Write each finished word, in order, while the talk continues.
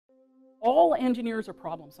All engineers are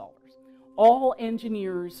problem solvers. All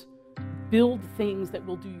engineers build things that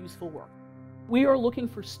will do useful work. We are looking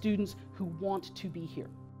for students who want to be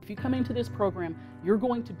here. If you come into this program, you're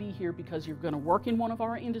going to be here because you're going to work in one of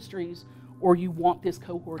our industries or you want this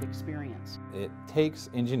cohort experience. It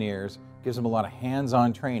takes engineers, gives them a lot of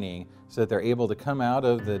hands-on training so that they're able to come out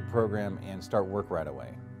of the program and start work right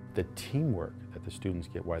away. The teamwork that the students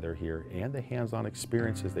get while they're here and the hands-on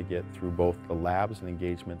experiences they get through both the labs and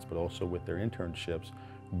engagements but also with their internships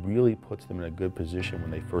really puts them in a good position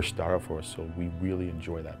when they first start out for us, so we really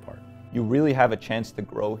enjoy that part. You really have a chance to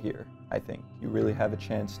grow here, I think. You really have a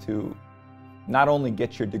chance to not only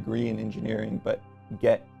get your degree in engineering, but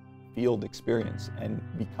get field experience and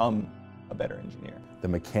become a better engineer. The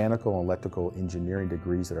mechanical and electrical engineering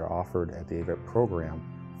degrees that are offered at the AVET program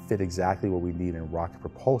fit exactly what we need in rocket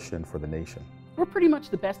propulsion for the nation. We're pretty much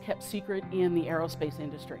the best kept secret in the aerospace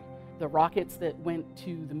industry. The rockets that went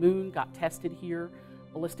to the moon got tested here,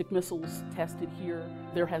 ballistic missiles tested here.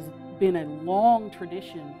 There has been a long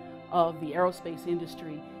tradition of the aerospace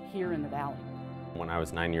industry here in the Valley. When I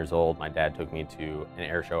was 9 years old, my dad took me to an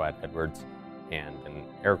air show at Edwards, and an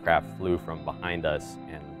aircraft flew from behind us,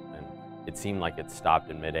 and it seemed like it stopped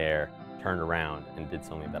in midair, turned around, and did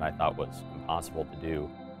something that I thought was impossible to do.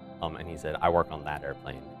 And he said, "I work on that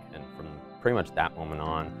airplane." And from pretty much that moment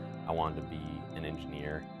on, I wanted to be an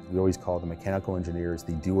engineer. We always call the mechanical engineers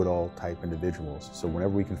the do-it-all type individuals. So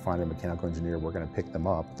whenever we can find a mechanical engineer, we're going to pick them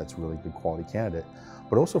up. That's a really good quality candidate.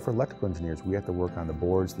 But also for electrical engineers, we have to work on the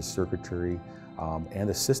boards, the circuitry, and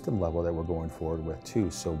the system level that we're going forward with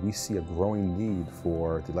too. So we see a growing need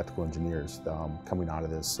for the electrical engineers coming out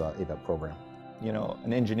of this AVET program. You know,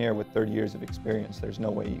 an engineer with 30 years of experience, there's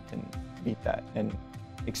no way you can beat that. And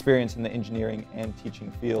experience in the engineering and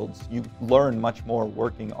teaching fields, you learn much more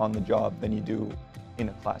working on the job than you do in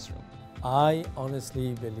a classroom. I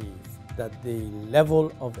honestly believe that the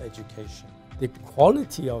level of education, the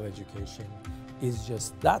quality of education is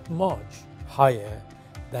just that much higher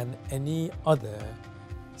than any other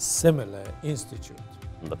similar institute.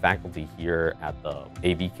 The faculty here at the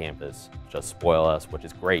AV campus just spoil us, which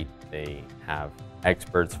is great. They have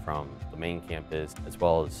experts from the main campus as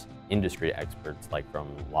well as industry experts like from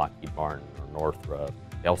Lockheed Martin or Northrop.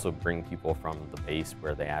 They also bring people from the base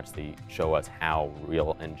where they actually show us how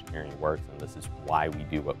real engineering works, and this is why we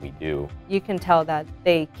do what we do. You can tell that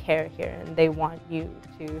they care here and they want you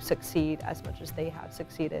to succeed as much as they have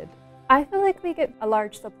succeeded. I feel like we get a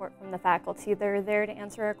large support from the faculty. They're there to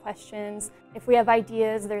answer our questions. If we have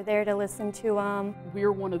ideas, they're there to listen to them.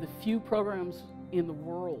 We're one of the few programs in the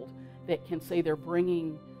world that can say they're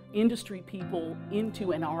bringing industry people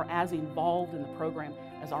into and are as involved in the program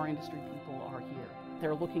as our industry people are here.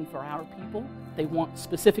 They're looking for our people. They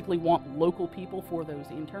specifically want local people for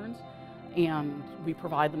those interns, and we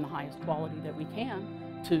provide them the highest quality that we can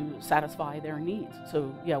to satisfy their needs.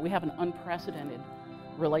 So yeah, we have an unprecedented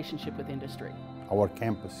relationship with industry. Our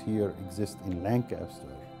campus here exists in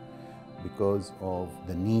Lancaster because of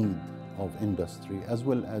the need of industry as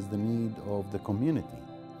well as the need of the community.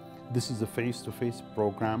 This is a face-to-face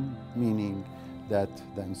program, meaning that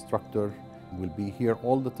the instructor will be here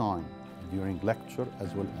all the time during lecture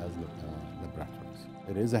as well as laboratories.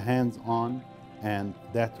 It is a hands-on, and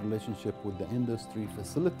that relationship with the industry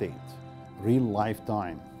facilitates real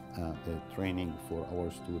lifetime training for our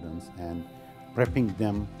students and prepping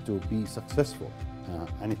them to be successful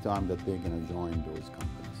anytime that they're going to join those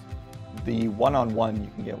companies. The one-on-one you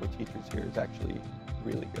can get with teachers here is actually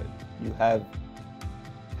really good. You have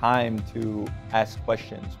time to ask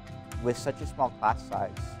questions. With such a small class size,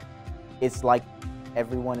 it's like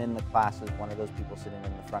everyone in the class is one of those people sitting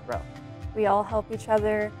in the front row. We all help each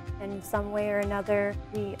other in some way or another.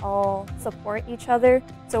 We all support each other.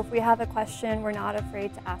 So if we have a question, we're not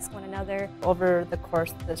afraid to ask one another. Over the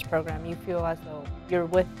course of this program, you feel as though you're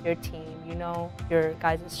with your team. You know your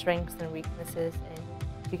guys' strengths and weaknesses,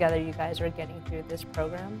 and together you guys are getting through this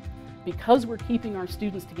program. Because we're keeping our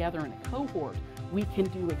students together in a cohort, we can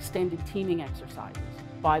do extended teaming exercises.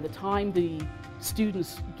 By the time the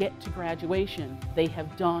students get to graduation, they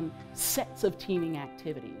have done sets of teaming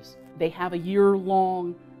activities. They have a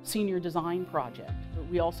year-long senior design project.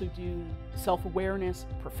 We also do self-awareness,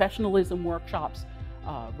 professionalism workshops,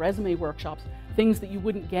 resume workshops, things that you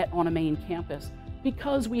wouldn't get on a main campus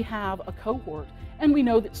because we have a cohort and we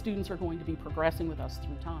know that students are going to be progressing with us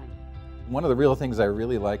through time. One of the real things I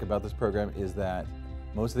really like about this program is that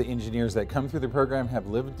most of the engineers that come through the program have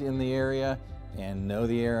lived in the area and know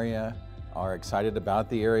the area, are excited about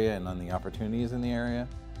the area and on the opportunities in the area,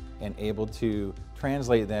 and able to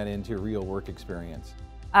translate that into real work experience.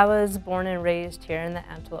 I was born and raised here in the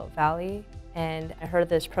Antelope Valley, And I heard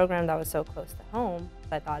this program that was so close to home,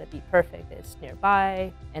 so I thought it'd be perfect. It's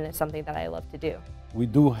nearby, and it's something that I love to do. We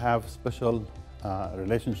do have special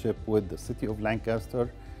relationship with the city of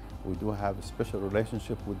Lancaster. We do have a special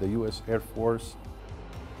relationship with the U.S. Air Force,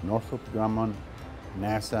 Northrop Grumman,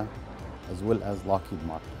 NASA, as well as Lockheed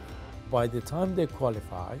Martin. By the time they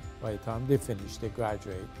qualify, by the time they finish, they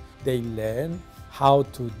graduate, they learn how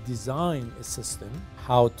to design a system,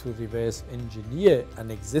 how to reverse engineer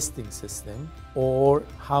an existing system, or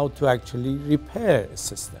how to actually repair a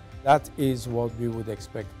system. That is what we would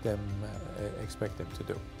expect them to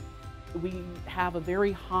do. We have a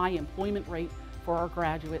very high employment rate for our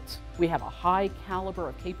graduates. We have a high caliber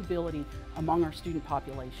of capability among our student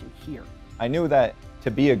population here. I knew that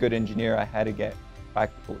to be a good engineer, I had to get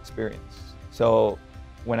practical experience. So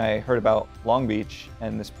when I heard about Long Beach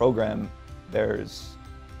and this program, there's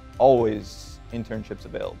always internships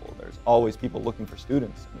available. There's always people looking for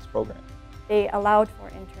students in this program. They allowed for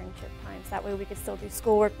internship times. That way we could still do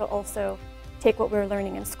schoolwork, but also take what we were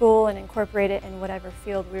learning in school and incorporate it in whatever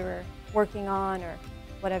field we were working on or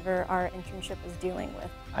whatever our internship was dealing with.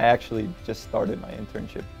 I actually just started my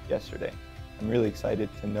internship yesterday. I'm really excited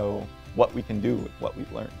to know what we can do with what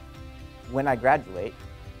we've learned. When I graduate,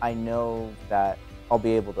 I know that I'll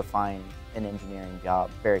be able to find an engineering job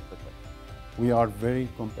very quickly. We are a very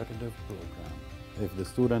competitive program. If the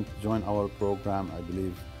student join our program, I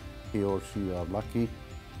believe he or she are lucky.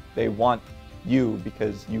 They want you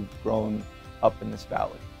because you've grown up in this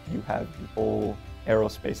valley. You have the whole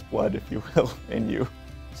aerospace blood, if you will, in you.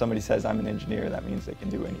 If somebody says, I'm an engineer, that means they can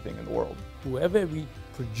do anything in the world. Whoever we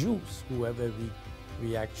produce, whoever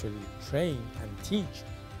we actually train and teach,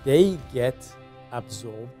 they get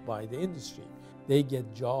absorbed by the industry. They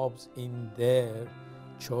get jobs in their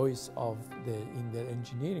choice of in their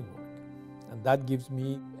engineering work. And that gives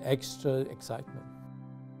me extra excitement.